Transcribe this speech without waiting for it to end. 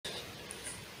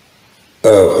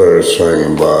I've heard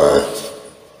singing by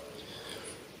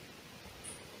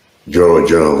George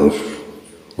Jones.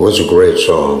 What's a great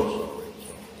song,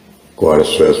 quite a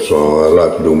sad song. I'd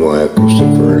like to do my acoustic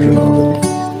version of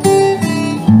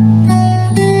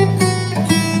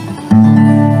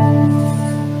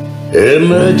it.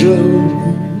 Imagine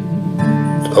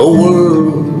a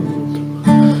world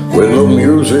where no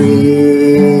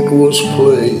music was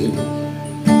played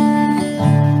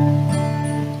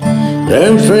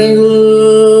and sing a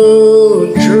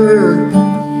church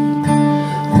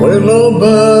where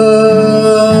nobody's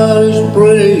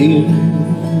praying.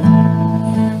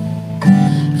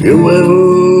 If you ever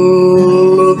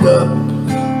look up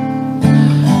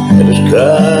at the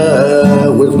sky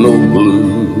with no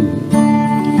blue,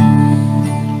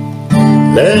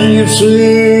 then you've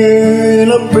seen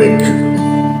a picture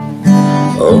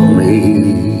of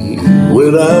me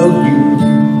without you.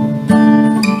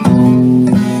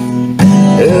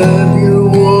 And you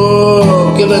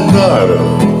walk in a garden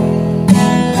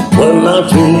where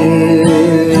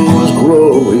nothing was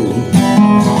growing.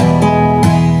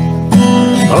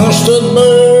 I stood by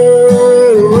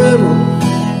the river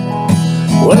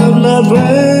where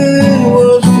nothing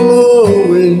was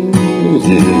flowing.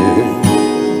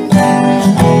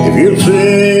 If you've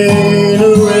seen a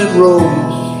red rose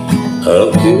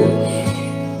I'll kiss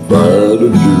by the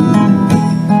dew,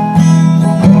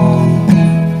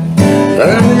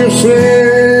 and you see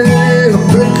a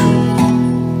picture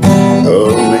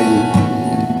of me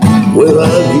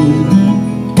without you,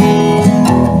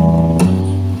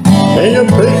 and you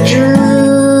picture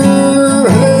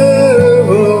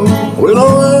heaven with no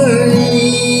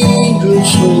angels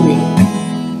singing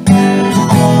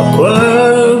a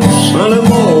quiet Sunday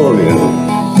morning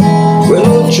with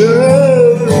no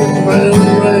church and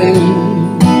rain.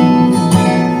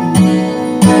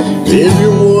 If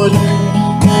you watch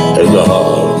as the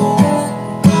heart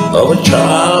of a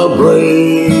child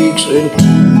breaks in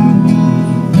two,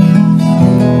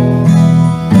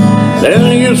 then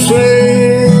you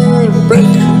see the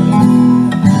picture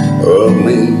of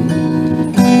me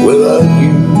without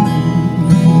you.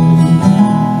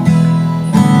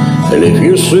 And if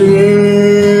you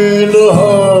see the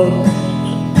heart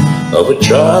of a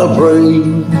child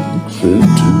breaks in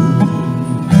two,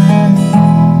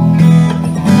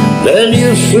 then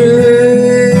you see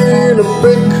the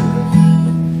picture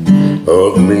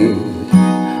of me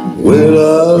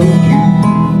without you.